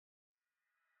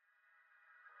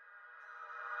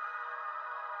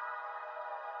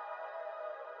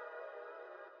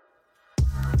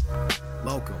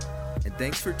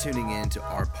Thanks for tuning in to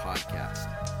our podcast.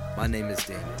 My name is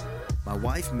Daniel. My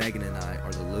wife Megan and I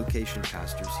are the location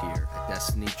pastors here at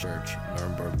Destiny Church,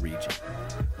 Nuremberg region.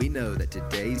 We know that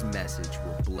today's message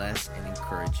will bless and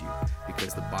encourage you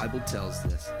because the Bible tells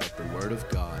us that the Word of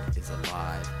God is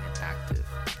alive and active.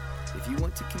 If you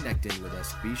want to connect in with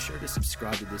us, be sure to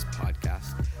subscribe to this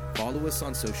podcast, follow us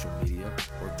on social media,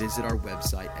 or visit our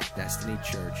website at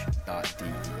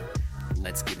destinychurch.de.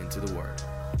 Let's get into the Word.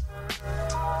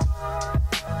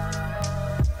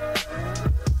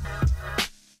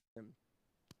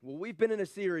 Well, we've been in a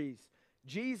series,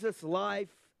 Jesus, Life,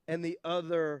 and the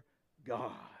Other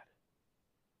God.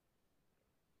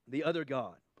 The Other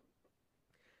God.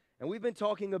 And we've been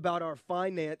talking about our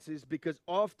finances because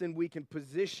often we can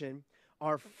position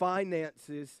our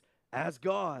finances as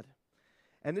God.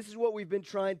 And this is what we've been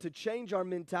trying to change our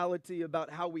mentality about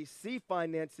how we see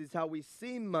finances, how we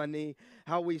see money,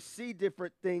 how we see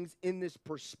different things in this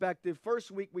perspective. First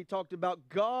week we talked about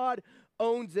God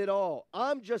owns it all.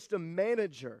 I'm just a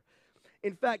manager.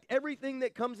 In fact, everything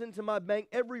that comes into my bank,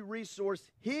 every resource,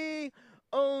 He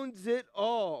owns it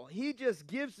all. He just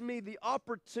gives me the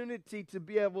opportunity to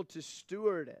be able to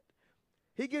steward it.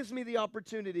 He gives me the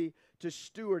opportunity to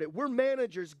steward it. We're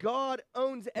managers. God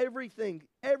owns everything.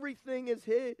 Everything is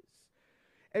His.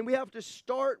 And we have to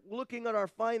start looking at our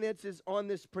finances on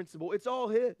this principle. It's all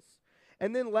His.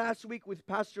 And then last week with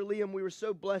Pastor Liam, we were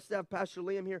so blessed to have Pastor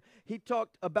Liam here. He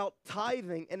talked about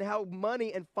tithing and how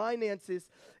money and finances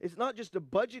is not just a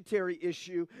budgetary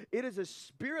issue, it is a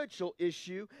spiritual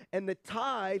issue. And the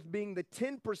tithe, being the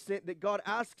 10% that God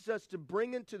asks us to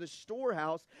bring into the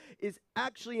storehouse, is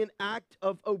actually an act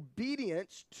of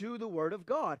obedience to the Word of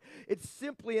God. It's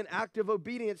simply an act of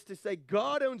obedience to say,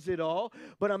 God owns it all,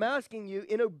 but I'm asking you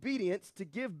in obedience to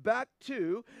give back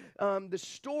to the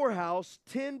storehouse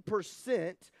 10%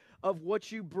 of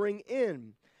what you bring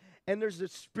in. And there's a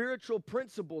spiritual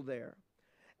principle there.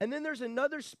 And then there's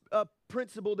another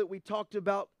principle that we talked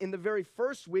about in the very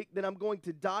first week that I'm going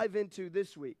to dive into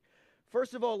this week.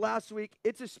 First of all, last week,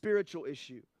 it's a spiritual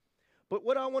issue. But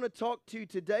what I want to talk to you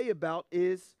today about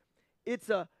is it's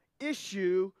an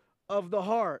issue of the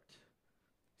heart.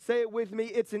 Say it with me.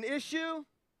 It's an issue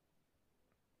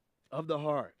of the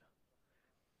heart.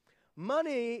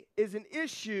 Money is an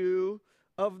issue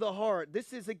of the heart.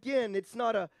 This is, again,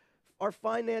 our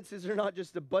finances are not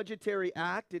just a budgetary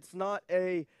act. It's not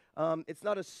a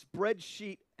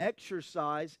spreadsheet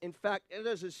exercise. In fact, it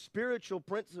is a spiritual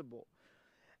principle.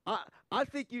 I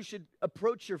think you should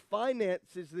approach your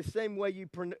finances the same way you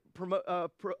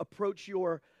approach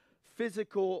your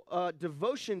physical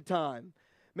devotion time.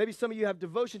 Maybe some of you have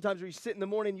devotion times where you sit in the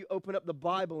morning, you open up the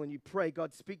Bible and you pray,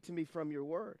 God, speak to me from your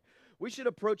word. We should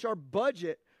approach our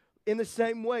budget in the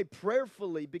same way,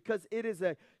 prayerfully, because it is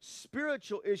a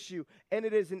spiritual issue and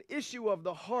it is an issue of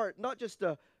the heart, not just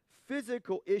a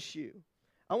physical issue.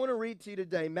 I want to read to you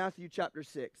today Matthew chapter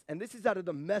 6, and this is out of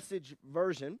the Message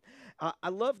version. I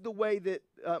love the way that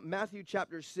Matthew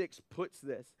chapter 6 puts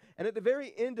this. And at the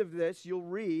very end of this, you'll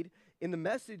read in the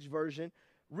Message version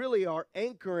really our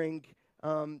anchoring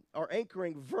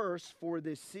verse for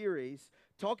this series,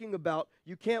 talking about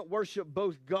you can't worship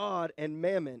both God and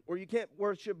mammon, or you can't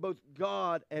worship both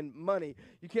God and money.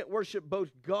 You can't worship both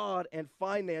God and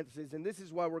finances. And this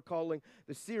is why we're calling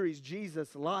the series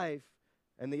Jesus, Life,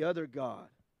 and the Other God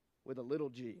with a little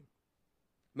g.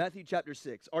 Matthew chapter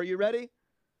 6. Are you ready?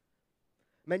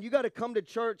 Man, you got to come to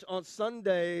church on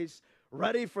Sundays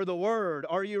ready for the word.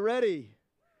 Are you ready?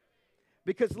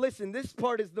 Because listen, this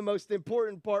part is the most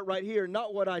important part right here.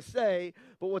 Not what I say,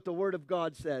 but what the Word of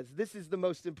God says. This is the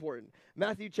most important.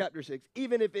 Matthew chapter 6,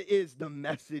 even if it is the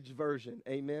Message version.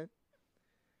 Amen?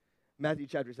 Matthew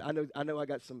chapter 6. I know I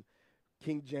got some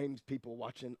King James people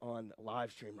watching on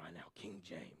live stream right now. King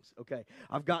James. Okay,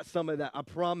 I've got some of that. I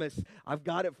promise I've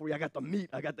got it for you. I got the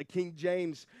meat. I got the King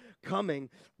James coming.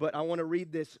 But I want to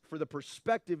read this for the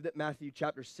perspective that Matthew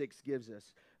chapter 6 gives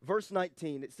us. Verse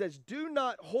 19, it says, do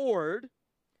not hoard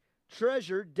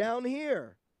treasure down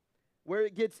here where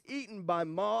it gets eaten by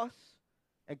moth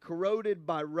and corroded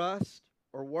by rust,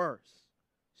 or worse,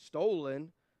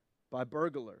 stolen by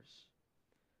burglars.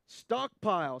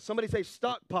 Stockpile. Somebody say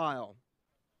stockpile.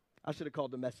 I should have called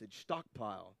the message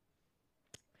stockpile.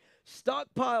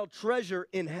 Stockpile treasure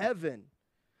in heaven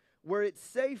where it's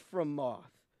safe from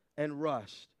moth and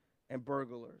rust and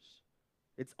burglars.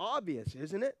 It's obvious,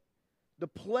 isn't it? The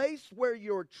place where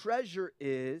your treasure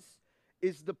is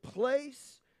the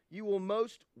place you will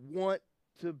most want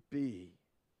to be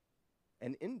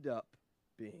and end up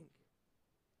being.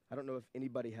 I don't know if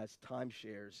anybody has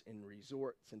timeshares in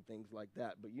resorts and things like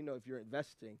that, but you know, if you're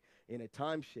investing in a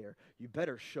timeshare, you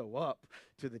better show up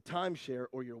to the timeshare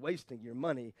or you're wasting your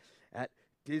money at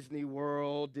Disney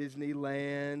World,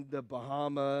 Disneyland, the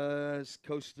Bahamas,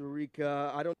 Costa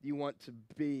Rica. I don't you want to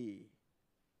be.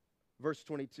 Verse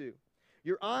 22.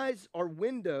 Your eyes are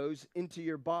windows into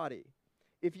your body.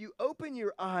 If you open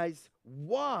your eyes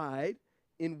wide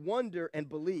in wonder and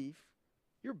belief,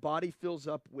 your body fills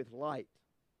up with light.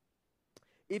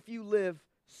 If you live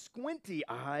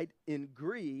squinty-eyed in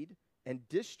greed and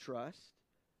distrust,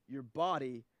 your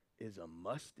body is a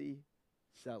musty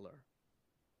cellar.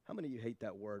 How many of you hate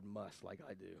that word must like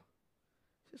I do?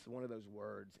 It's just one of those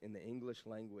words in the English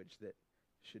language that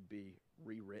should be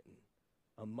rewritten.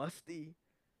 A musty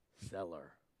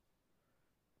cellar.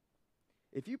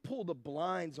 If you pull the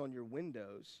blinds on your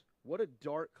windows, what a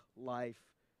dark life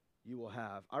you will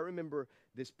have. I remember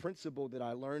this principle that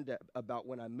I learned about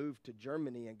when I moved to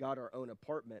Germany and got our own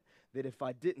apartment, that if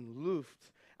I didn't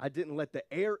luft, I didn't let the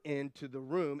air into the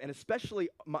room, and especially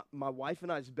my wife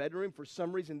and I's bedroom, for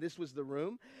some reason this was the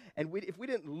room, and if we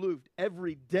didn't luft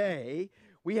every day,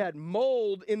 we had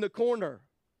mold in the corner.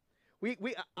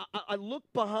 I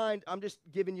looked behind, I'm just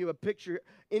giving you a picture,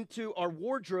 into our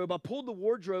wardrobe. I pulled the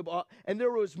wardrobe off, and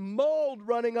there was mold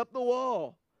running up the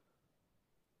wall.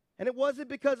 And it wasn't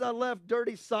because I left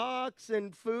dirty socks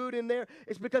and food in there.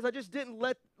 It's because I just didn't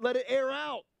let it air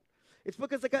out. It's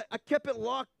because I kept it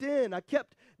locked in. I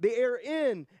kept the air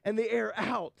in and the air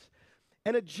out.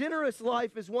 And a generous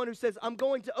life is one who says, I'm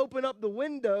going to open up the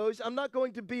windows. I'm not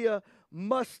going to be a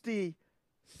musty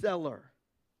cellar.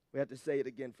 We have to say it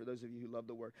again for those of you who love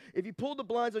the word. If you pull the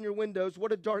blinds on your windows,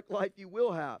 what a dark life you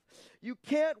will have. You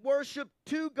can't worship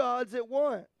two gods at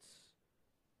once.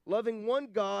 Loving one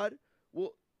God,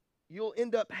 you'll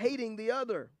end up hating the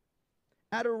other.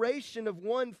 Adoration of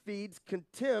one feeds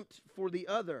contempt for the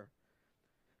other.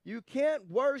 You can't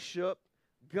worship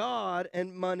God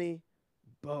and money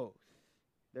both.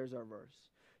 There's our verse.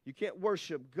 You can't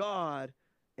worship God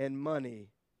and money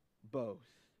both.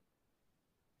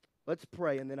 Let's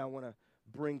pray, and then I want to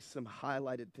bring some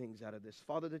highlighted things out of this.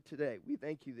 Father, today, we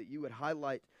thank you that you would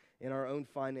highlight in our own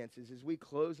finances as we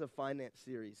close a finance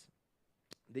series,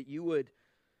 that you would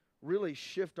really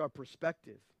shift our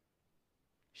perspective,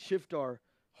 shift our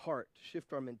heart,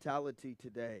 shift our mentality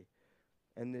today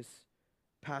and this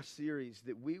past series,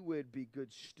 that we would be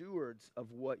good stewards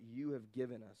of what you have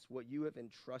given us, what you have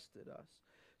entrusted us,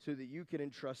 so that you could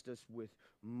entrust us with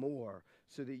more,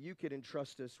 so that you could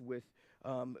entrust us with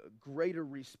greater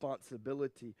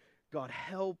responsibility. God,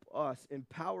 help us,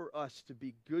 empower us to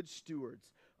be good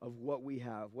stewards of what we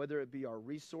have, whether it be our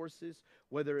resources,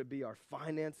 whether it be our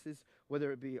finances,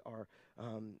 whether it be our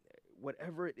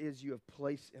whatever it is you have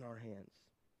placed in our hands.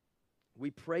 We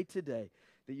pray today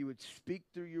that you would speak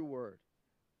through your word,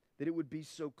 that it would be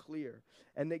so clear,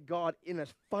 and that God, in a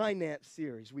finance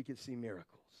series, we could see miracles.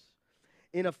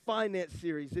 In a finance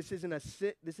series, this isn't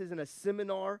a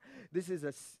seminar. This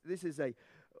is a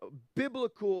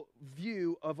biblical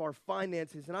view of our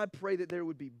finances, and I pray that there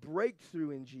would be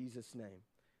breakthrough in Jesus' name,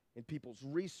 in people's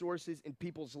resources, in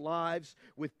people's lives,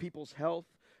 with people's health.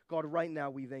 God, right now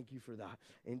we thank you for that.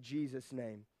 In Jesus'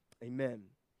 name, amen.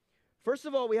 First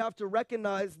of all, we have to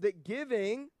recognize that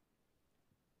giving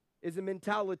is a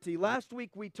mentality. Last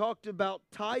week we talked about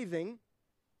tithing.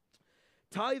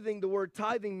 The word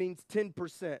tithing means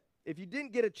 10%. If you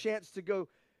didn't get a chance to go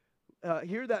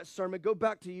hear that sermon, go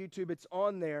back to YouTube. It's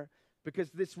on there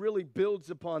because this really builds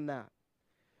upon that.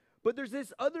 But there's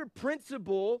this other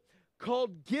principle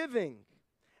called giving.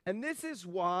 And this is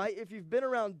why, if you've been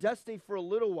around Destiny for a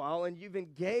little while and you've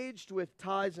engaged with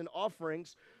tithes and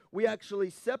offerings, we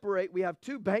actually separate. We have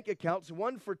two bank accounts,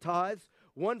 one for tithes,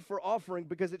 one for offering,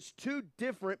 because it's two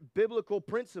different biblical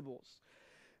principles.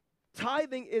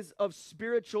 Tithing is of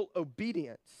spiritual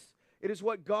obedience. It is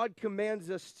what God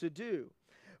commands us to do.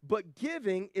 But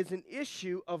giving is an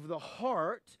issue of the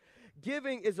heart.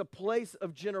 Giving is a place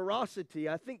of generosity.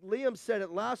 I think Liam said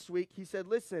it last week. He said,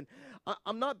 listen,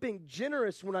 I'm not being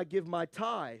generous when I give my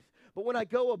tithe. But when I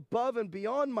go above and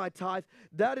beyond my tithe,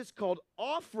 that is called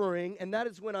offering, and that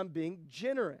is when I'm being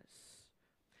generous.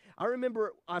 I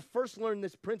remember I first learned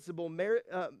this principle.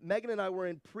 Megan and I were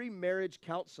in pre-marriage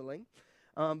counseling.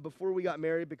 before we got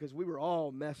married because we were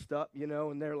all messed up,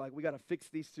 and they're like, we got to fix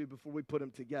these two before we put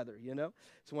them together,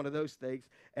 It's one of those things.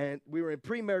 And we were in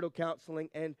premarital counseling,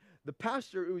 and the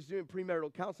pastor who was doing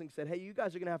premarital counseling said, hey, you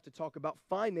guys are going to have to talk about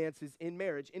finances in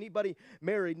marriage. Anybody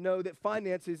married know that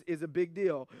finances is a big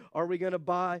deal. Are we going to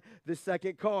buy the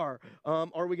second car?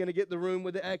 Are we going to get the room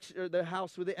with the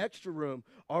house with the extra room?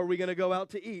 Are we going to go out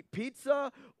to eat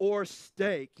pizza or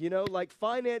steak? Like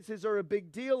finances are a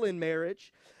big deal in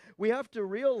marriage. We have to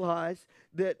realize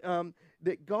that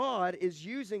that God is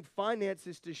using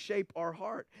finances to shape our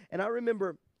heart. And I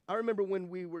remember when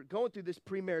we were going through this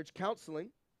pre-marriage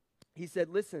counseling, he said,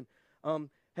 listen,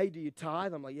 hey, do you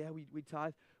tithe? I'm like, yeah, we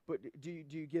tithe. But do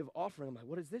you give offering? I'm like,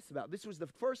 what is this about? This was the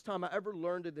first time I ever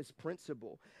learned of this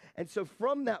principle. And so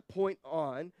from that point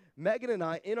on, Megan and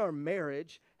I, in our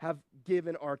marriage, have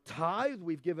given our tithe.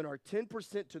 We've given our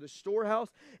 10% to the storehouse,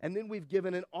 and then we've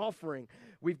given an offering.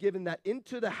 We've given that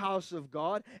into the house of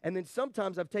God, and then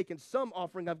sometimes I've taken some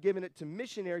offering, I've given it to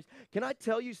missionaries. Can I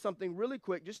tell you something really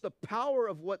quick? Just the power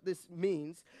of what this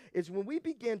means is when we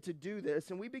began to do this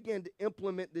and we began to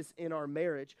implement this in our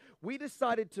marriage, we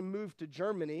decided to move to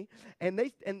Germany, and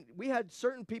we had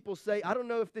certain people say, I don't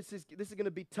know if this is going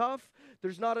to be tough.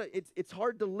 It's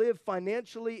hard to live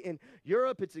financially in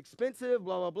Europe. It's expensive,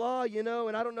 blah, blah, blah,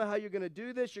 and I don't know how you're going to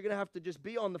do this. You're going to have to just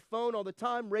be on the phone all the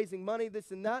time, raising money,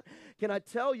 this and that. Can I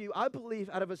tell you, I believe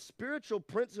out of a spiritual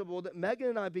principle that Megan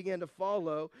and I began to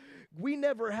follow, we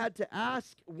never had to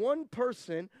ask one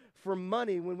person for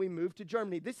money when we moved to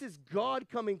Germany. This is God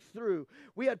coming through.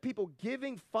 We had people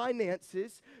giving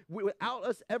finances without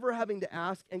us ever having to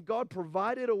ask, and God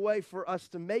provided a way for us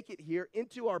to make it here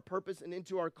into our purpose and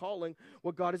into our calling,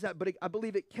 what God is at. But I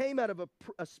believe it came out of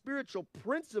a spiritual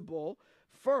principle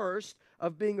first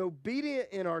of being obedient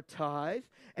in our tithe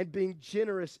and being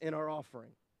generous in our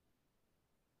offering.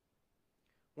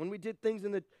 When we did things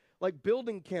like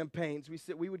building campaigns,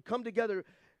 we would come together.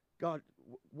 God,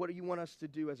 what do you want us to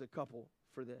do as a couple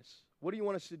for this? What do you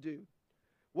want us to do?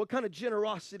 What kind of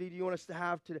generosity do you want us to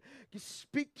have today?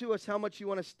 Speak to us how much you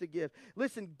want us to give.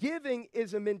 Listen, giving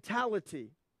is a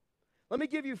mentality. Let me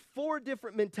give you 4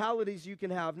 different mentalities you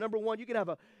can have. Number 1, you can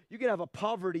have a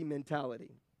poverty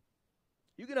mentality.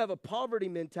 You can have a poverty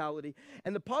mentality,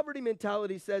 and the poverty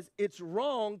mentality says it's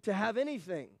wrong to have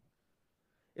anything.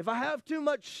 If I have too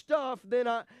much stuff, then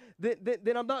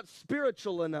I'm not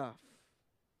spiritual enough.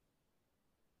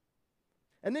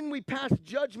 And then we pass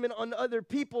judgment on other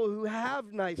people who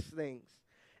have nice things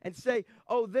and say,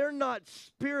 oh, they're not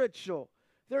spiritual.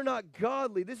 They're not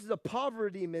godly. This is a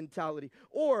poverty mentality.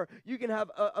 Or you can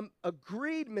have a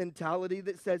greed mentality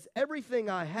that says everything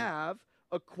I have,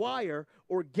 acquire,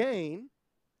 or gain,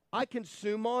 I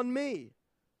consume on me.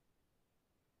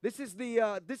 This is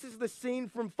the scene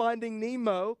from Finding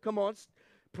Nemo. Come on,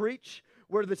 preach,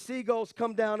 where the seagulls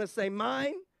come down and say,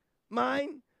 mine,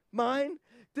 mine, mine.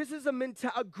 This is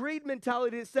a greed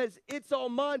mentality that says it's all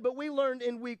mine, but we learned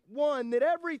in week 1 that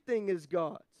everything is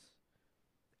God's.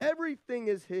 Everything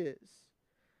is His.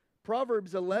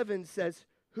 Proverbs 11 says,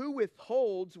 who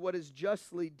withholds what is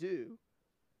justly due,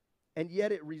 and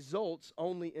yet it results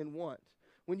only in want.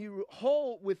 When you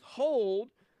withhold,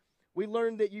 we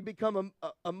learned that you become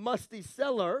a musty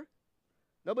seller.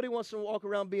 Nobody wants to walk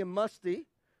around being musty.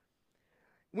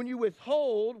 When you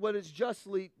withhold what is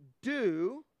justly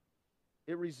due,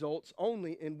 it results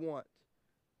only in want.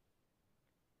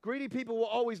 Greedy people will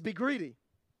always be greedy.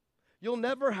 You'll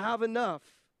never have enough.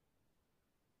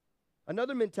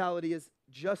 Another mentality is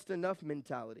just enough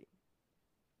mentality.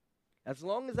 As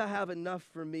long as I have enough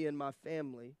for me and my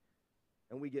family,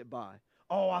 and we get by.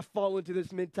 Oh, I fall into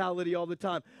this mentality all the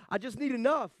time. I just need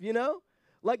enough,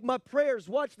 Like my prayers,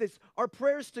 watch this. Our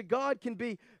prayers to God can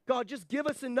be, God, just give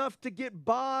us enough to get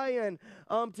by and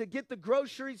to get the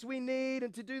groceries we need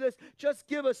and to do this. Just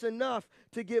give us enough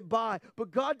to get by.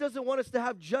 But God doesn't want us to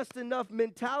have just enough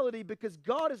mentality because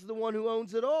God is the one who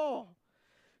owns it all.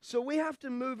 So we have to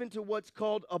move into what's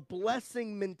called a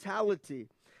blessing mentality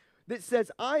that says,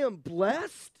 I am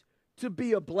blessed to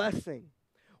be a blessing.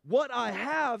 What I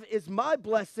have is my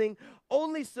blessing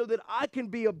only so that I can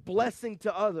be a blessing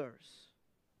to others.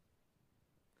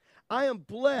 I am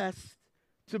blessed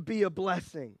to be a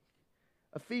blessing.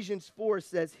 Ephesians 4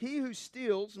 says, he who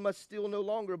steals must steal no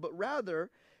longer, but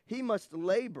rather he must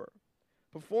labor,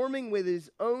 performing with his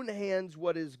own hands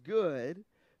what is good,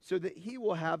 so that he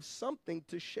will have something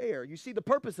to share. You see the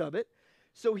purpose of it?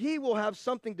 So he will have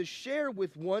something to share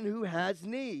with one who has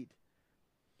need.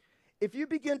 If you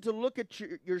begin to look at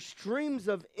your streams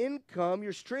of income,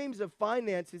 your streams of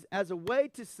finances as a way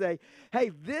to say,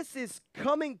 hey, this is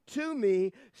coming to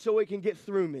me so it can get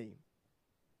through me.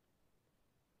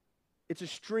 It's a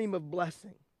stream of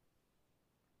blessing.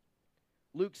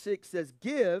 Luke 6 says,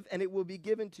 give, and it will be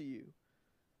given to you.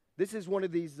 This is one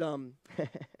of these, in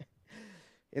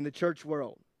the church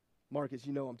world, Marcus,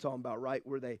 you know what I'm talking about, right?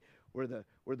 Where the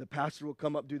pastor will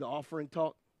come up, do the offering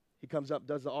talk. He comes up,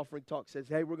 does the offering talk, says,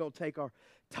 hey, we're going to take our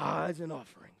tithes and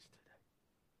offerings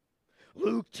today.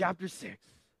 Luke chapter 6,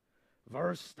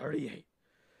 verse 38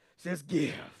 says,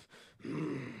 give.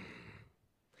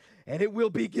 And it will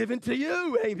be given to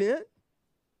you, amen.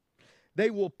 They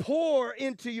will pour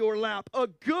into your lap a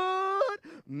good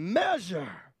measure,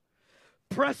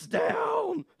 pressed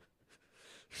down,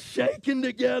 shaken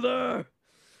together,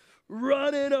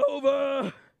 running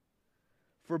over.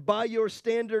 For by your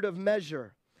standard of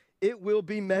measure, it will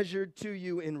be measured to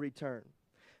you in return.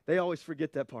 They always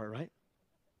forget that part, right?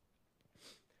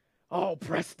 All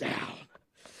pressed down,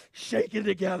 shaken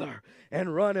together,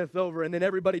 and runneth over. And then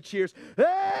everybody cheers,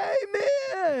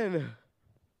 amen.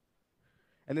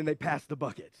 And then they pass the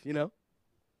bucket, you know?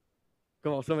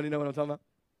 Come on, somebody know what I'm talking about?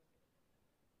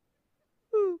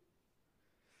 Woo.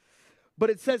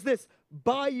 But it says this,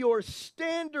 by your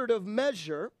standard of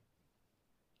measure,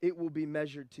 it will be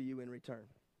measured to you in return.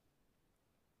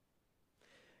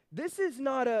 This is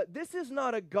not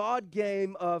a God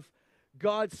game of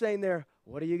God saying there,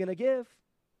 what are you going to give?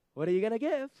 What are you going to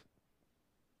give?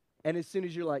 And as soon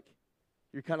as you're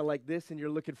kind of like this and you're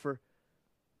looking for,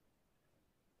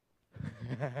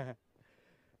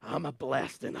 I'm a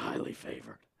blessed and highly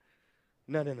favored.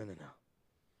 No.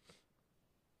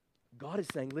 God is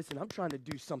saying, listen, I'm trying to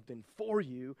do something for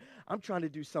you. I'm trying to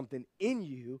do something in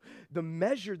you. The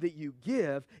measure that you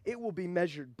give, it will be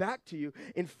measured back to you.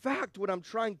 In fact, what I'm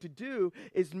trying to do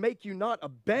is make you not a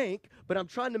bank, but I'm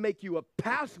trying to make you a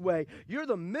pathway. You're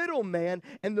the middleman,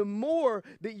 and the more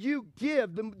that you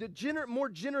give, the more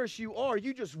generous you are.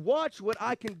 You just watch what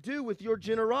I can do with your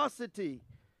generosity.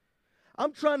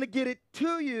 I'm trying to get it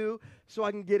to you so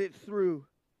I can get it through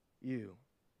you.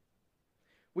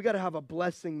 We got to have a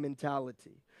blessing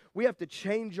mentality. We have to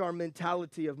change our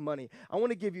mentality of money. I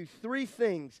want to give you three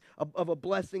things of a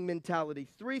blessing mentality.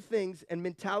 Three things and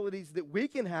mentalities that we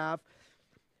can have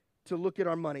to look at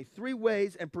our money. Three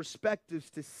ways and perspectives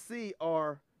to see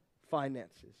our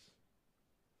finances.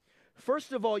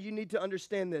 First of all, you need to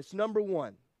understand this. Number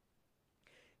one,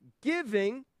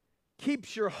 giving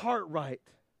keeps your heart right.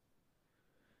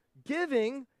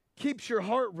 Giving keeps your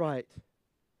heart right.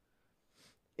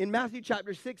 In Matthew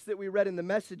chapter 6 that we read in the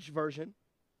Message version,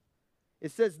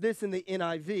 it says this in the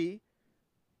NIV.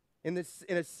 In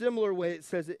a similar way, it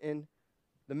says it in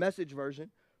the Message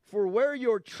version. For where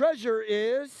your treasure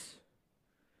is,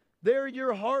 there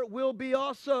your heart will be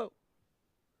also.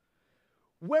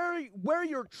 Where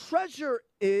your treasure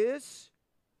is,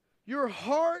 your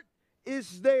heart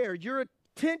is there. Your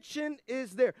attention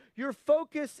is there. Your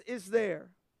focus is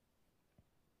there.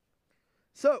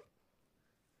 So,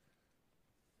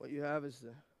 what you have is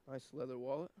a nice leather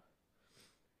wallet.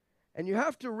 And you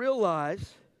have to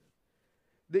realize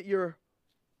that your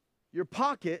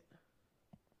pocket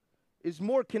is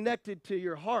more connected to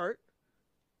your heart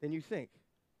than you think.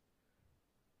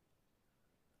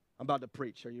 I'm about to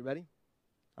preach. Are you ready?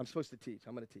 I'm supposed to teach.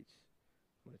 I'm going to teach.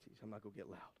 I'm not going to get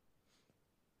loud.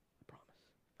 I promise.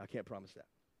 I can't promise that.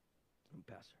 I'm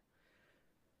a pastor.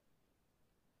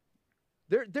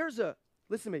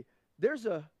 Listen to me.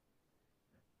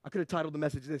 I could have titled the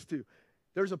message this too.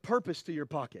 There's a purpose to your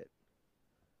pocket.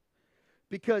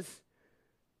 Because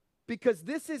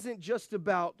this isn't just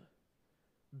about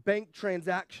bank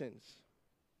transactions.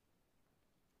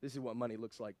 This is what money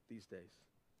looks like these days.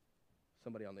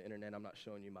 Somebody on the internet, I'm not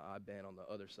showing you my IBAN on the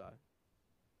other side.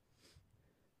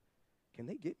 Can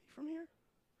they get me from here?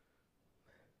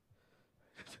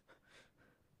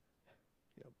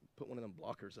 Put one of them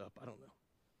blockers up. I don't know.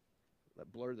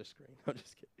 Blur the screen. I'm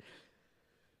just kidding.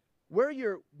 Where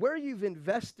you've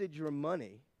invested your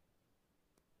money,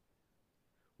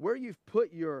 where you've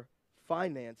put your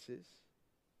finances,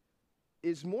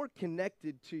 is more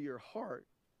connected to your heart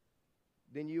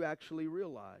than you actually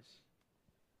realize.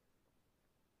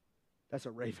 That's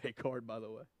a Ray-Bay card, by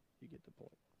the way. You get the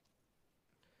point.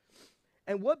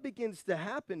 And what begins to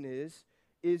happen is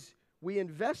we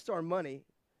invest our money,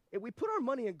 and we put our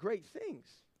money in great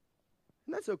things.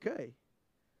 And that's okay.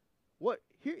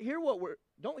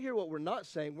 Don't hear what we're not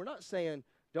saying. We're not saying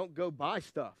don't go buy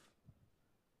stuff.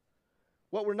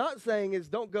 What we're not saying is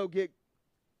don't go get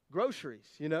groceries,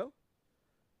 you know?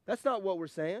 That's not what we're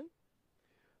saying.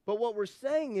 But what we're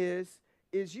saying is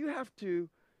you have to,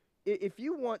 if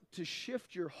you want to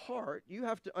shift your heart, you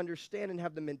have to understand and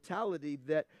have the mentality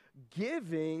that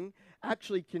giving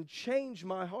actually can change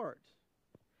my heart.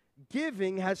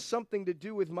 giving has something to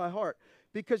do with my heart.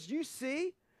 Because you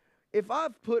see, if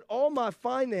I've put all my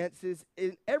finances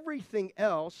in everything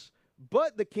else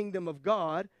but the kingdom of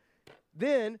God,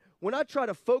 then when I try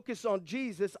to focus on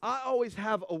Jesus, I always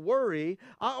have a worry,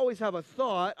 I always have a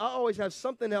thought, I always have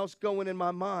something else going in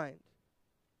my mind.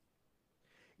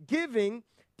 Giving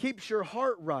keeps your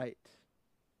heart right.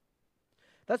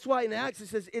 That's why in Acts it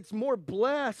says it's more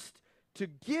blessed to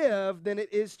give than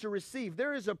it is to receive.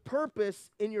 There is a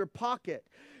purpose in your pocket.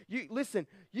 Listen,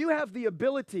 you have the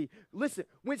ability. Listen,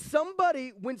 when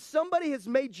somebody has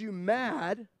made you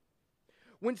mad,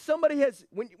 when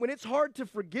it's hard to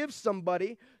forgive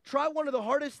somebody, try one of the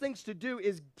hardest things to do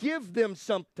is give them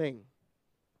something.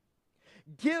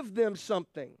 Give them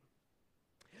something.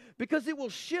 Because it will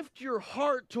shift your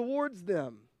heart towards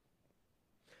them.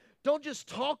 Don't just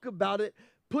talk about it,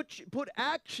 put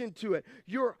action to it.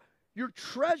 Your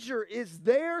treasure is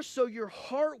there, so your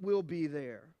heart will be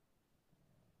there.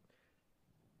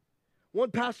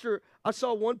 I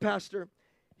saw one pastor,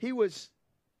 he was,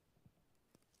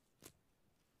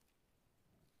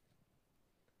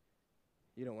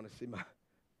 you don't want to see my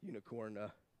unicorn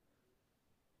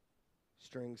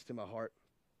strings to my heart.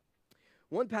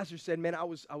 One pastor said, man, I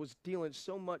was dealing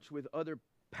so much with other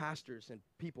pastors and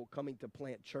people coming to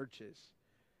plant churches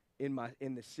in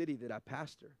the city that I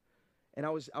pastor. And I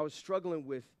was struggling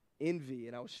with envy,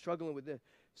 and I was struggling with this.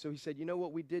 So he said, you know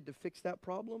what we did to fix that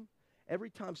problem? Every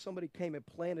time somebody came and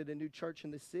planted a new church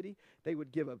in the city, they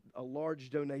would give a large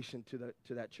donation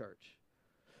to that church.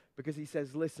 Because he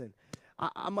says, listen,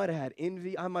 I might have had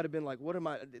envy. I might have been like,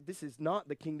 this is not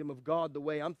the kingdom of God the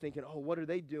way I'm thinking. Oh, what are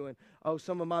they doing? Oh,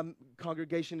 some of my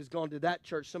congregation has gone to that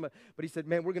church. But he said,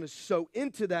 man, we're going to sow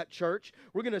into that church.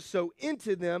 We're going to sow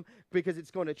into them because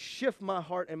it's going to shift my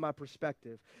heart and my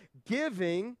perspective.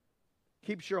 Giving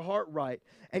keeps your heart right.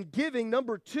 And giving,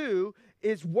 number 2,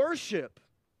 is worship.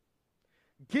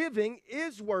 Giving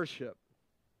is worship.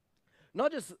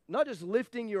 Not just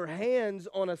lifting your hands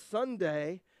on a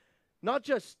Sunday, not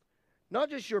just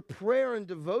your prayer and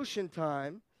devotion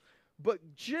time,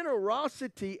 but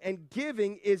generosity and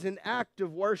giving is an act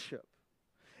of worship.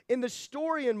 In the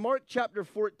story in Mark chapter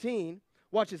 14,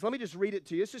 watch this, let me just read it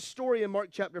to you. It's a story in Mark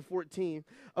chapter 14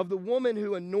 of the woman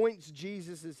who anoints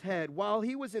Jesus' head. While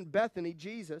he was in Bethany,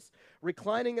 Jesus,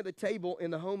 reclining at the table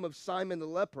in the home of Simon the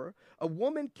leper, a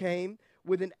woman came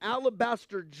with an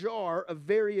alabaster jar of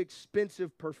very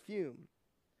expensive perfume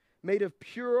made of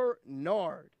pure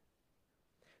nard.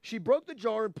 She broke the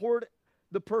jar and poured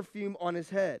the perfume on his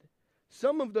head.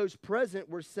 Some of those present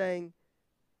were saying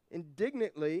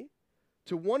indignantly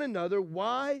to one another,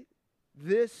 why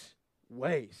this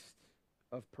waste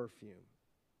of perfume?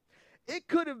 It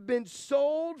could have been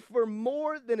sold for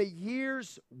more than a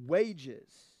year's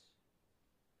wages.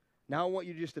 Now I want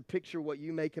you just to picture what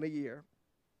you make in a year.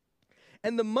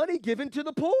 And the money given to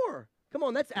the poor. Come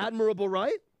on, that's admirable,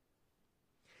 right?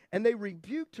 And they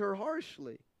rebuked her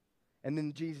harshly. And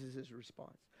then Jesus'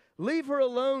 response. Leave her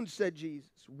alone, said Jesus.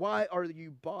 Why are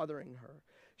you bothering her?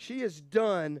 She has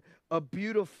done a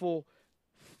beautiful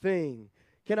thing.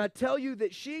 Can I tell you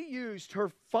that she used her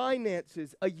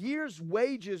finances, a year's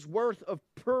wages worth of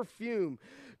perfume,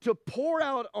 to pour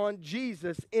out on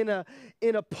Jesus in a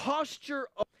posture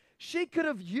of, she could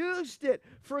have used it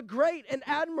for great and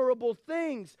admirable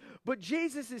things, but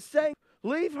Jesus is saying,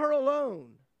 leave her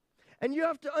alone. And you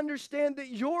have to understand that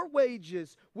your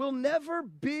wages will never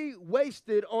be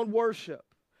wasted on worship.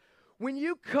 When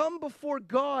you come before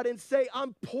God and say,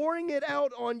 I'm pouring it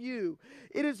out on you,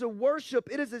 it is a worship,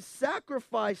 it is a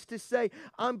sacrifice to say,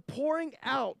 I'm pouring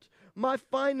out my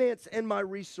finance and my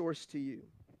resource to you.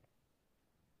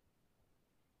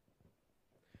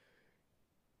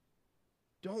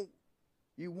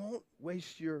 You won't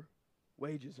waste your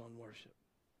wages on worship.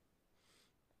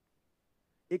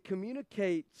 It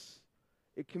communicates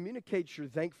your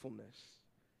thankfulness.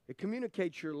 It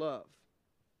communicates your love.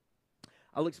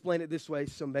 I'll explain it this way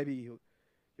so maybe you'll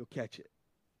catch it.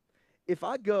 If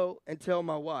I go and tell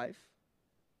my wife,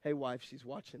 hey wife, she's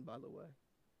watching by the way.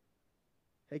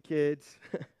 Hey kids,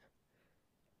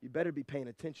 you better be paying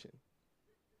attention.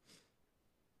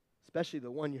 Especially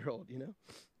the 1-year-old, you know.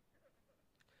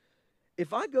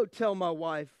 If I go tell my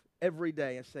wife every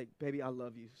day and say, baby, I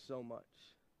love you so much,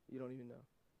 you don't even know.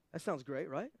 That sounds great,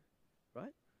 right?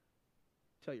 Right?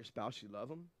 Tell your spouse you love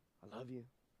them. I love you.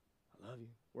 I love you.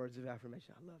 Words of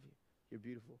affirmation. I love you. You're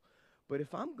beautiful. But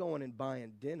if I'm going and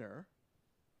buying dinner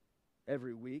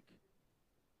every week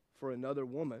for another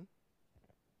woman,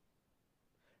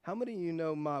 how many of you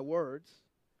know my words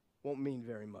won't mean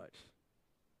very much?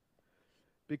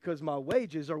 Because my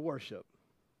wages are worship.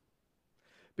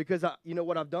 Because you know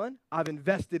what I've done? I've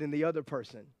invested in the other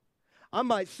person. I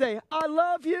might say, I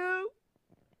love you.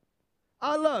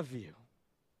 I love you.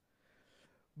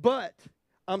 But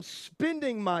I'm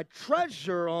spending my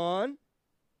treasure on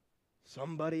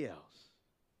somebody else.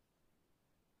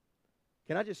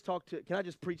 Can I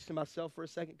just preach to myself for a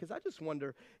second? Because I just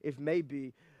wonder if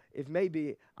maybe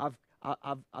I've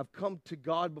come to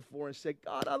God before and said,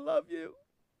 God, I love you.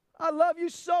 I love you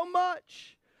so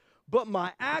much. But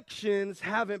my actions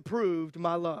haven't proved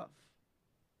my love.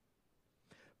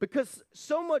 Because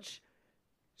so much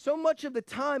of the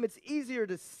time it's easier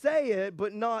to say it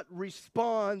but not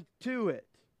respond to it.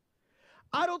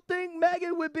 I don't think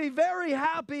Megan would be very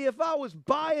happy if I was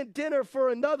buying dinner for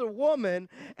another woman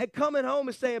and coming home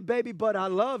and saying, baby, but I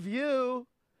love you.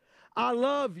 I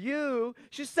love you.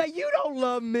 She'd say, you don't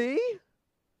love me.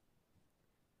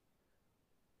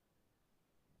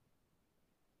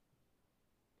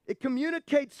 It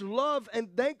communicates love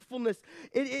and thankfulness.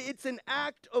 It's an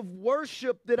act of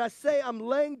worship that I say I'm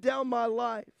laying down my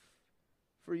life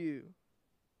for you.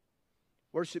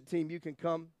 Worship team, you can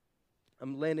come.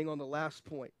 I'm landing on the last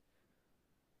point.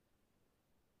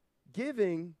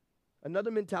 Giving,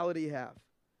 another mentality you have.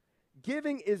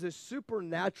 Giving is a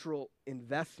supernatural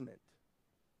investment.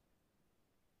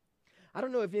 I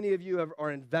don't know if any of you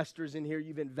are investors in here.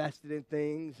 You've invested in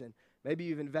things, and maybe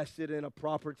you've invested in a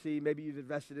property. Maybe you've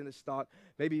invested in a stock.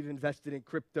 Maybe you've invested in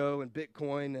crypto and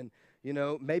Bitcoin, and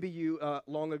maybe you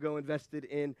long ago invested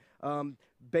in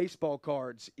baseball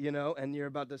cards, and you're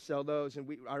about to sell those. And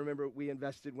I remember we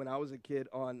invested when I was a kid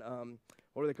on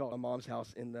what do they call it? My mom's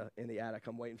house in the attic.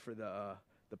 I'm waiting for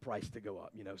the price to go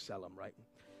up. Sell them, right?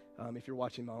 If you're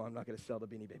watching, Mom, I'm not going to sell the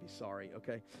Beanie Babies. Sorry,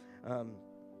 okay.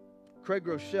 Craig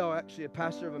Rochelle, actually a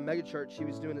pastor of a megachurch, he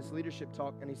was doing this leadership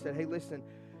talk, and he said, hey, listen,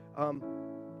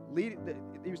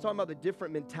 he was talking about the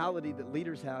different mentality that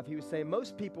leaders have. He was saying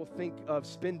most people think of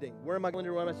spending. Where am I going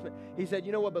to run my spend? He said,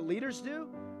 you know what, but leaders do?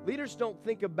 Leaders don't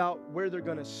think about where they're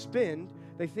going to spend.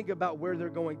 They think about where they're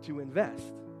going to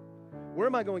invest. Where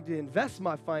am I going to invest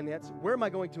my finance? Where am I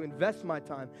going to invest my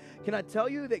time? Can I tell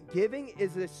you that giving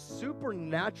is a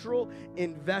supernatural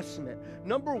investment?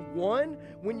 Number one,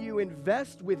 when you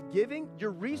invest with giving,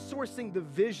 you're resourcing the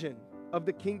vision of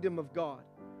the kingdom of God.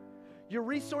 You're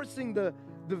resourcing the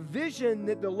vision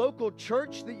that the local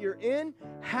church that you're in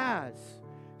has.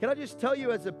 Can I just tell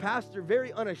you as a pastor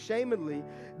very unashamedly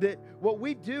that what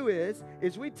we do is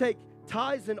we take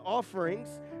tithes and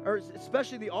offerings, or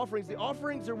especially the offerings. The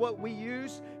offerings are what we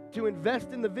use to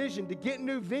invest in the vision, to get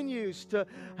new venues, to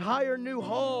hire new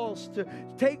halls, to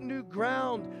take new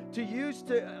ground, to use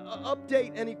to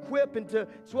update and equip, and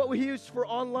it's what we use for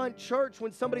online church.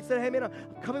 When somebody said, hey man, I'm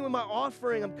coming with my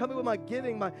offering, I'm coming with my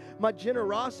giving, my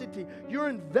generosity. You're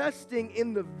investing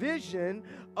in the vision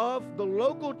of the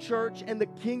local church and the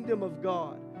kingdom of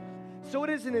God. So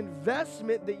it is an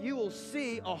investment that you will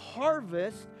see a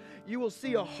harvest. You will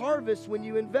see a harvest when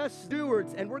you invest.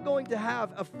 Stewards, and we're going to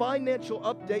have a financial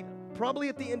update probably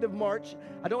at the end of March.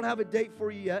 I don't have a date for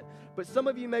you yet, but some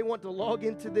of you may want to log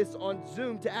into this on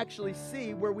Zoom to actually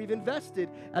see where we've invested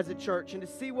as a church and to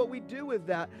see what we do with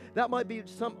that. That might be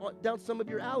down some of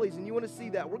your alleys, and you want to see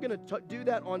that. We're going to do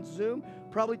that on Zoom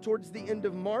probably towards the end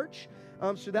of March.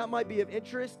 So that might be of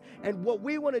interest. And what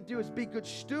we want to do is be good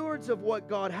stewards of what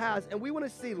God has. And we want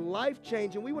to see life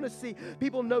change. And we want to see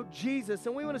people know Jesus.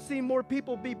 And we want to see more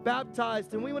people be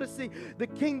baptized. And we want to see the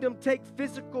kingdom take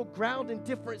physical ground in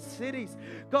different cities.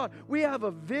 God, we have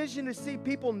a vision to see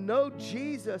people know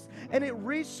Jesus. And it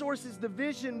resources the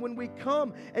vision when we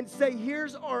come and say,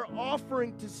 here's our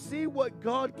offering to see what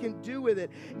God can do with it.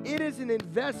 It is an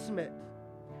investment.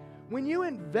 When you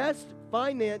invest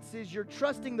finances, you're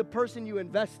trusting the person you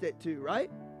invest it to,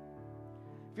 right?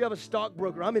 If you have a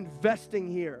stockbroker, I'm investing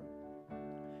here.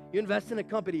 You invest in a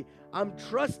company, I'm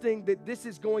trusting that this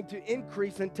is going to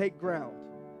increase and take ground.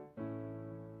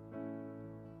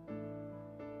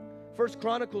 1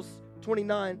 Chronicles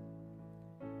 29.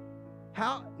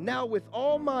 Now with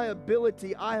all my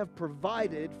ability, I have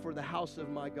provided for the house of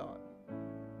my God.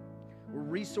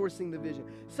 We're resourcing the vision.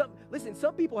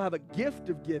 Some people have a gift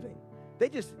of giving.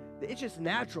 It's just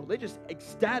natural. They're just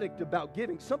ecstatic about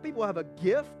giving. Some people have a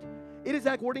gift. It is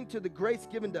according to the grace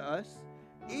given to us.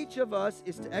 Each of us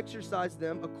is to exercise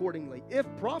them accordingly. If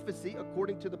prophecy,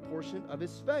 according to the portion of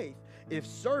his faith. If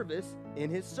service, in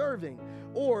his serving.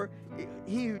 Or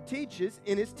he who teaches,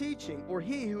 in his teaching. Or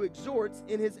he who exhorts,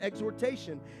 in his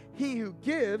exhortation. He who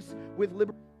gives with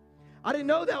liberty. I didn't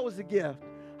know that was a gift.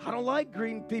 I don't like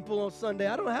greeting people on Sunday.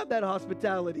 I don't have that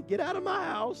hospitality. Get out of my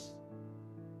house.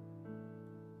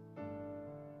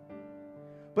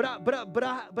 But I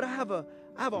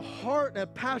I have a heart and a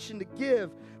passion to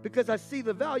give because I see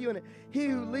the value in it. He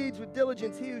who leads with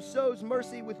diligence, he who sows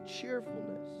mercy with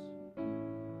cheerfulness.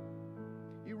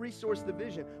 You resource the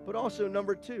vision. But also,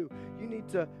 number 2, you need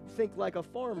to think like a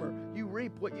farmer. You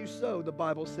reap what you sow, the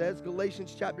Bible says.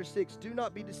 Galatians chapter 6, do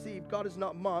not be deceived. God is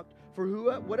not mocked. For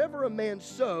whatever a man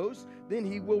sows, then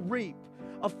he will reap.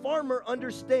 A farmer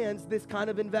understands this kind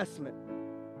of investment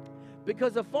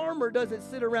because a farmer doesn't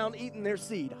sit around eating their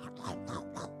seed.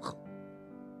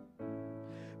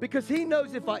 Because he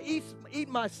knows if I eat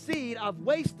my seed, I've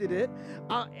wasted it.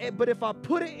 But if I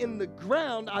put it in the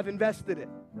ground, I've invested it.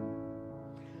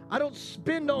 I don't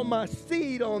spend all my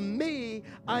seed on me.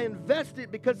 I invest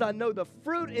it because I know the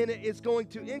fruit in it is going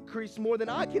to increase more than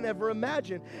I can ever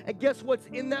imagine. And guess what's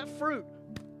in that fruit?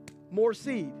 More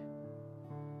seed.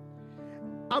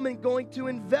 I'm going to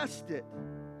invest it.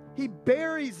 He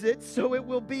buries it so it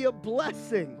will be a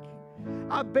blessing.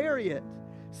 I bury it.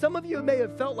 Some of you may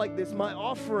have felt like this. My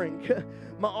offering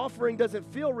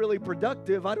doesn't feel really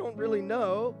productive. I don't really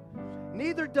know.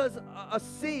 Neither does a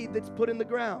seed that's put in the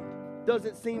ground.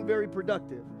 Doesn't seem very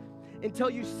productive until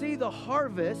you see the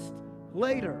harvest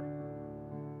later.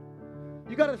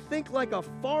 You got to think like a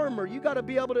farmer. You got to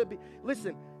be able to be.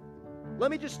 Listen,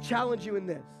 let me just challenge you in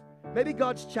this. Maybe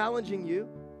God's challenging you.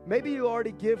 Maybe you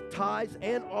already give tithes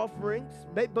and offerings,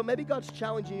 but maybe God's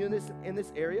challenging you in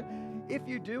this area. If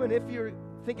you do, and if you're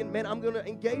thinking, man, I'm going to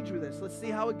engage with this, let's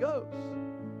see how it goes.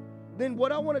 Then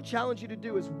what I want to challenge you to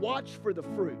do is watch for the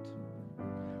fruit.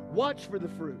 Watch for the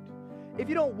fruit. If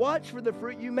you don't watch for the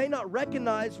fruit, you may not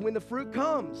recognize when the fruit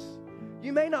comes.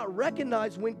 You may not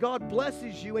recognize when God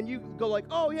blesses you and you go like,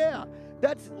 oh yeah,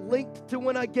 that's linked to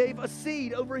when I gave a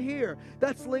seed over here.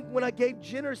 That's linked when I gave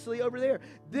generously over there.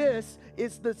 This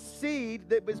is the seed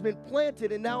that has been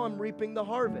planted and now I'm reaping the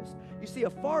harvest. You see, a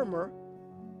farmer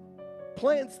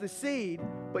plants the seed,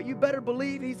 but you better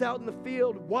believe he's out in the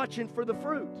field watching for the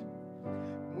fruit.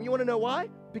 You want to know why?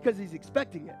 Because he's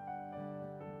expecting it.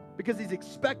 Because he's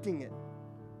expecting it.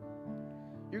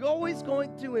 You're always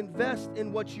going to invest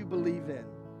in what you believe in.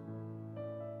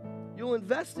 You'll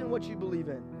invest in what you believe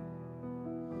in.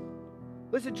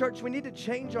 Listen, church, we need to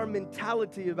change our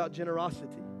mentality about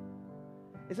generosity.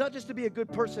 It's not just to be a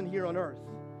good person here on earth,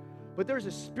 but there's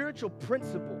a spiritual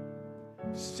principle,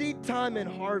 seed time and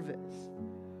harvest,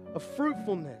 of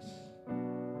fruitfulness.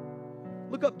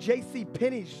 Look up J.C.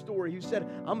 Penney's story, who said,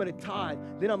 I'm going to tithe,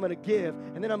 then I'm going to give,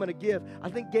 and then I'm going to give. I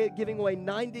think giving away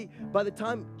 90, by the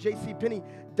time J.C. Penney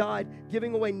died,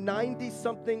 giving away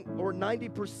 90-something or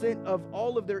 90% of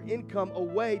all of their income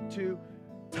away to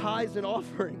tithes and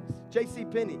offerings. J.C.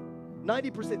 Penney,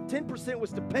 90%, 10%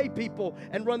 was to pay people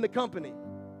and run the company.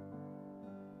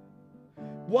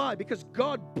 Why? Because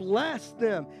God blessed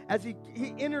them as he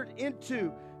entered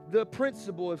into the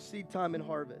principle of seed time and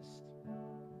harvest.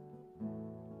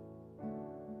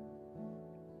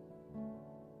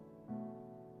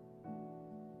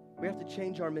 We have to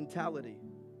change our mentality.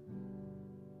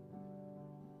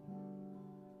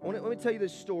 Let me tell you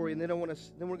this story, and then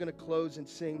we're going to close and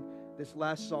sing this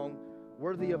last song,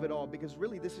 Worthy of It All, because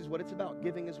really this is what it's about.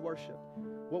 Giving is worship.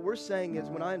 What we're saying is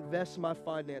when I invest my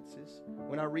finances,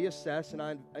 when I reassess and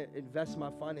I invest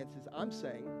my finances, I'm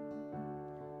saying,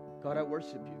 God, I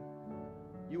worship you.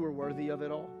 You are worthy of it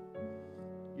all.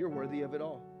 You're worthy of it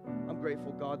all. I'm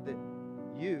grateful, God, that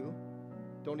you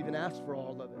don't even ask for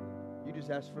all of it. You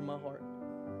just ask for my heart.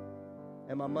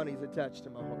 And my money's attached to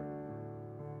my heart.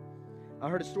 I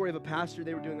heard a story of a pastor.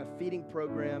 They were doing a feeding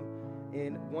program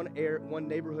in one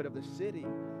neighborhood of the city.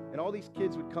 And all these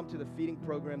kids would come to the feeding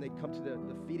program. They'd come to the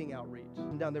feeding outreach.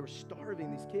 And down, they were starving,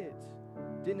 these kids.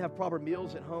 Didn't have proper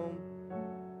meals at home.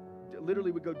 Literally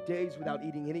would go days without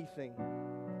eating anything.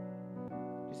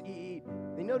 Just eat.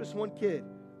 They noticed one kid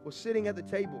was sitting at the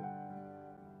table.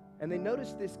 And they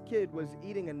noticed this kid was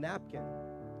eating a napkin.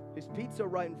 His pizza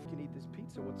right in front. Can eat this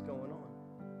pizza, what's going on?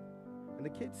 And the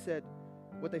kid said,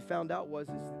 what they found out was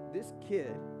this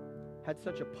kid had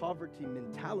such a poverty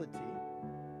mentality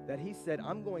that he said,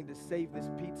 I'm going to save this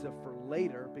pizza for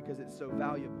later because it's so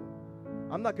valuable.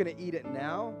 I'm not going to eat it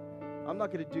now. I'm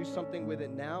not going to do something with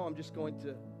it now. I'm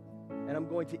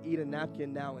going to eat a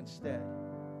napkin now instead.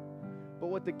 But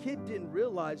what the kid didn't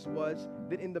realize was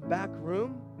that in the back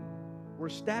room were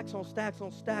stacks on stacks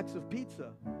on stacks of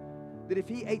pizza. That if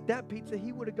he ate that pizza,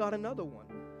 he would have got another one.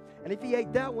 And if he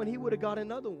ate that one, he would have got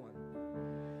another one.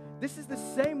 This is the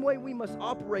same way we must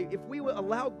operate. If we would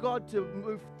allow God to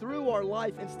move through our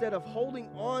life instead of holding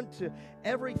on to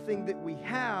everything that we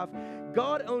have,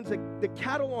 God owns the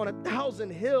cattle on 1,000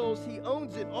 hills. He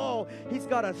owns it all. He's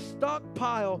got a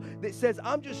stockpile that says,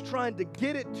 I'm just trying to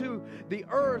get it to the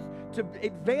earth to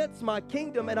advance my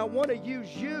kingdom, and I want to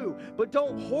use you. But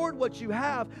don't hoard what you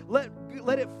have. Let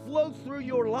it flow through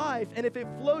your life. And if it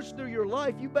flows through your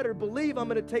life, you better believe I'm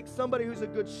going to take somebody who's a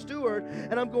good steward,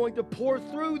 and I'm going to pour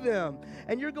through them.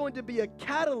 And you're going to be a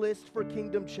catalyst for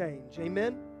kingdom change.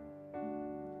 Amen?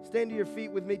 Stand to your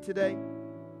feet with me today.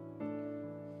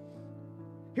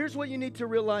 Here's what you need to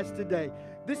realize today.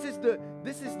 This is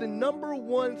the number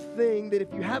one thing that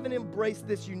if you haven't embraced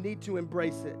this, you need to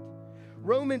embrace it.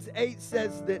 Romans 8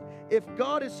 says that if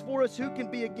God is for us, who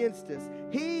can be against us?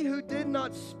 He who did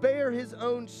not spare his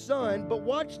own son, but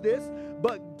watch this,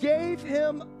 but gave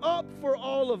him up for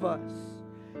all of us.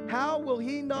 How will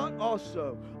he not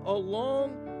also,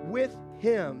 along with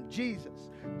him, Jesus,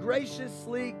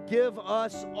 graciously give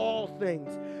us all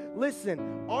things?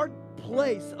 Listen, our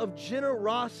place of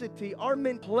generosity, our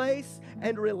place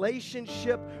and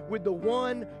relationship with the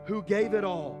one who gave it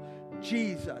all,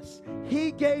 Jesus.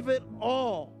 He gave it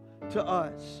all to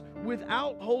us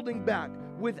without holding back,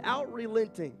 without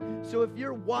relenting. So if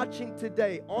you're watching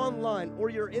today online or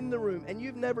you're in the room and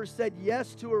you've never said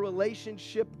yes to a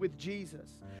relationship with Jesus,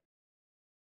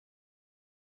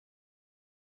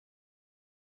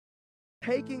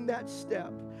 taking that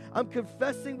step, I'm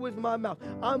confessing with my mouth,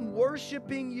 I'm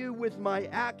worshiping you with my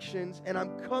actions, and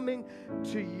I'm coming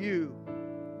to you,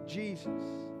 Jesus.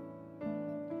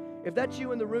 If that's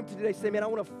you in the room today, say, man, I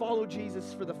want to follow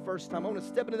Jesus for the first time. I want to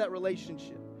step into that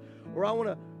relationship. Or I want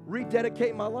to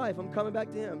rededicate my life. I'm coming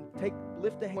back to him.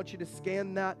 Lift a hand. I want you to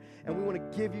scan that, and we want to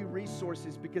give you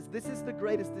resources, because this is the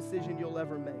greatest decision you'll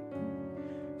ever make.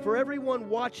 For everyone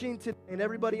watching today and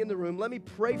everybody in the room, let me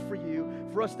pray for you,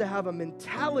 for us to have a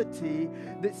mentality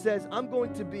that says, I'm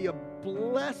going to be a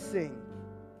blessing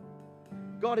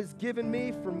God has given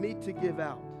me for me to give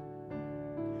out.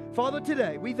 Father,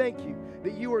 today we thank you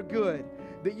that you are good,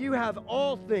 that you have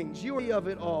all things, you are of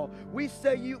it all. We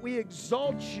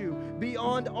exalt you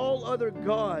beyond all other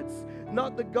gods,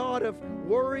 not the God of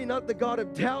worry, not the God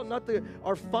of doubt, not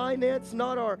our finance,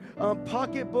 not our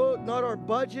pocketbook, not our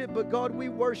budget, but God, we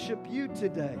worship you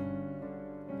today.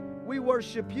 We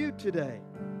worship you today.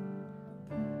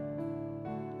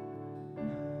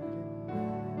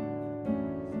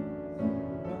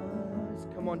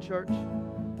 Come on, church.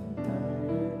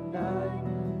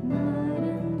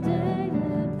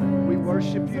 We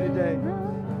worship you today.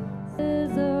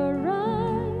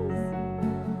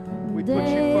 We put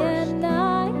you first.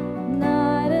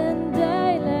 Night and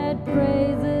day, let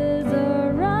praises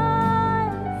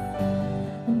arise.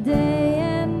 Day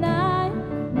and night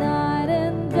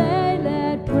and day,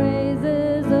 let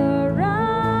praises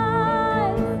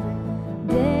arise.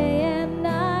 Day and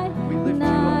night We lift you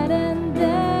up. and day.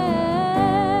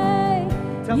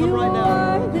 Tell them right now.